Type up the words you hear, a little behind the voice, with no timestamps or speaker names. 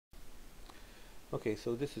Okay,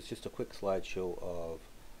 so this is just a quick slideshow of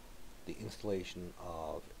the installation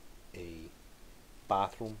of a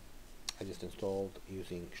bathroom I just installed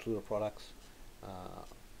using Schluter products.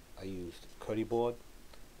 I used Kerdi-Board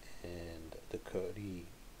and the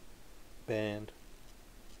Kerdi-Band,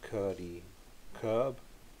 Kerdi-Curb,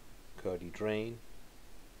 Kerdi-Drain,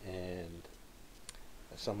 and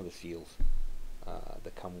some of the seals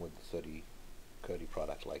that come with the Kerdi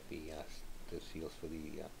product, like the seals for the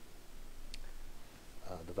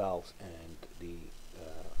valves and the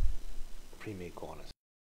pre-made corners.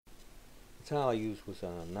 The tile I used was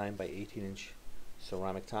a 9 by 18 inch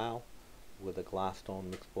ceramic tile with a glass stone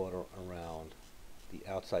mixed border around the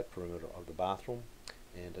outside perimeter of the bathroom,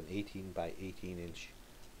 and an 18 by 18 inch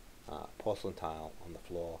porcelain tile on the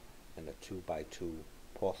floor, and a 2 by 2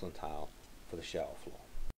 porcelain tile for the shower floor.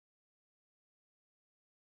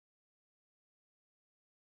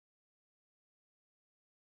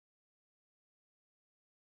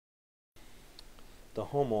 The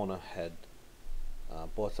homeowner had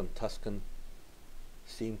bought some Tuscan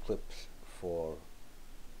SeamClips for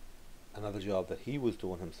another job that he was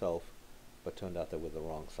doing himself, but turned out they were the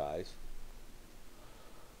wrong size.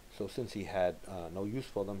 So since he had no use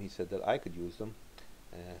for them, he said that I could use them,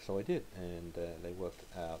 so I did, and they worked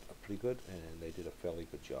out pretty good, and they did a fairly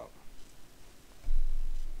good job.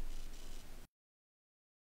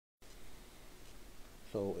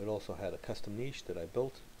 So it also had a custom niche that I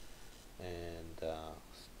built, and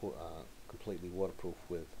completely waterproof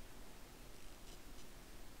with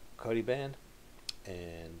Kerdi-Band,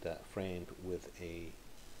 and framed with a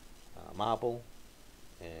marble,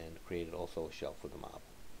 and created also a shelf with a marble.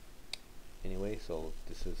 Anyway, so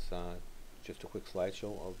this is just a quick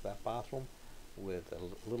slideshow of that bathroom with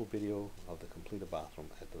a little video of the completed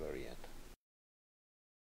bathroom at the very end.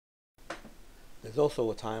 There's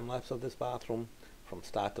also a time lapse of this bathroom from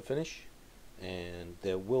start to finish, and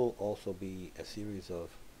there will also be a series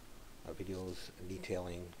of videos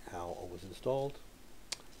detailing how it was installed.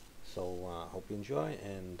 So hope you enjoy,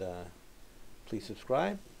 and please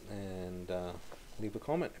subscribe and leave a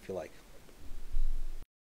comment if you like.